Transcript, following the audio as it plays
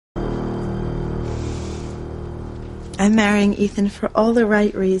I'm marrying Ethan for all the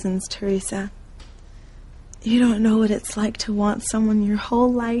right reasons, Teresa. You don't know what it's like to want someone your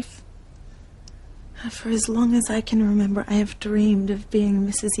whole life. For as long as I can remember, I have dreamed of being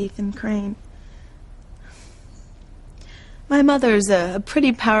Mrs. Ethan Crane. My mother's a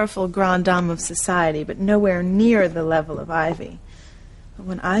pretty powerful grande dame of society, but nowhere near the level of Ivy. But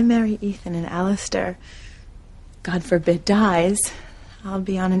when I marry Ethan and Alistair, God forbid, dies, I'll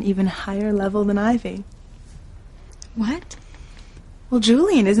be on an even higher level than Ivy. What? Well,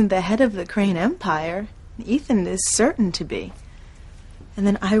 Julian isn't the head of the Crane Empire. Ethan is certain to be. And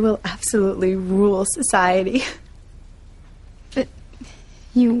then I will absolutely rule society. But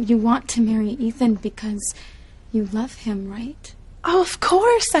you want to marry Ethan because you love him, right? Oh, of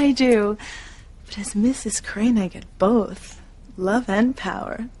course I do. But as Mrs. Crane, I get both. Love and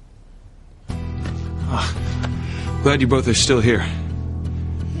power. Glad you both are still here.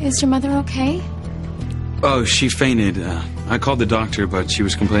 Is your mother okay? Oh, she fainted. I called the doctor, but she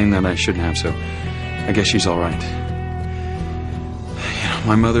was complaining that I shouldn't have, so I guess she's all right. You know,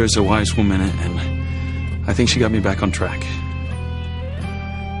 my mother is a wise woman, and I think she got me back on track.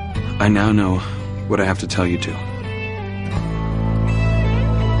 I now know what I have to tell you too.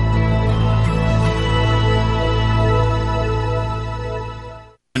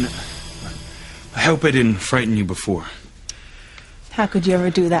 I hope I didn't frighten you before. How could you ever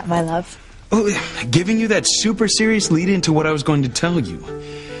do that, my love? Oh, giving you that super serious lead into what I was going to tell you.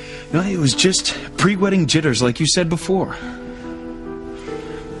 No, it was just pre-wedding jitters like you said before.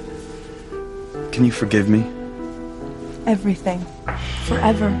 Can you forgive me? Everything.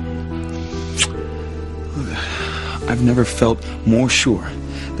 Forever. I've never felt more sure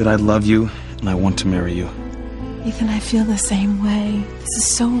that I love you and I want to marry you. Ethan, I feel the same way. This is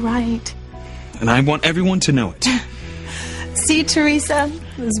so right. And I want everyone to know it. See, Teresa?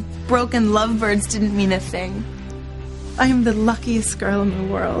 Those broken lovebirds didn't mean a thing. I am the luckiest girl in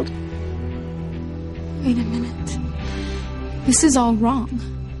the world. Wait a minute. This is all wrong.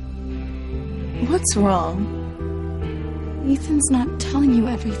 What's wrong? Ethan's not telling you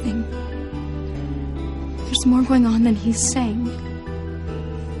everything. There's more going on than he's saying.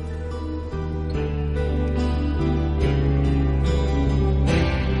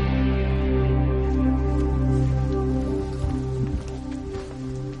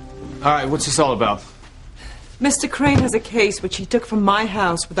 All right, what's this all about? Mr. Crane has a case which he took from my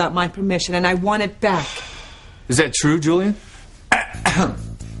house without my permission, and I want it back. Is that true, Julian?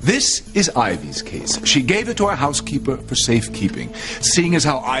 This is Ivy's case. She gave it to our housekeeper for safekeeping. Seeing as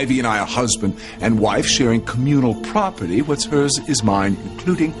how Ivy and I are husband and wife sharing communal property, what's hers is mine,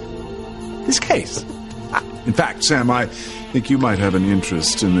 including this case. In fact, Sam, I think you might have an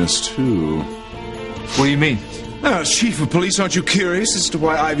interest in this, too. What do you mean? As chief of police, aren't you curious as to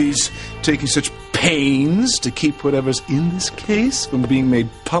why Ivy's taking such pains to keep whatever's in this case from being made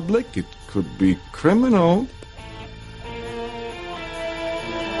public? It could be criminal.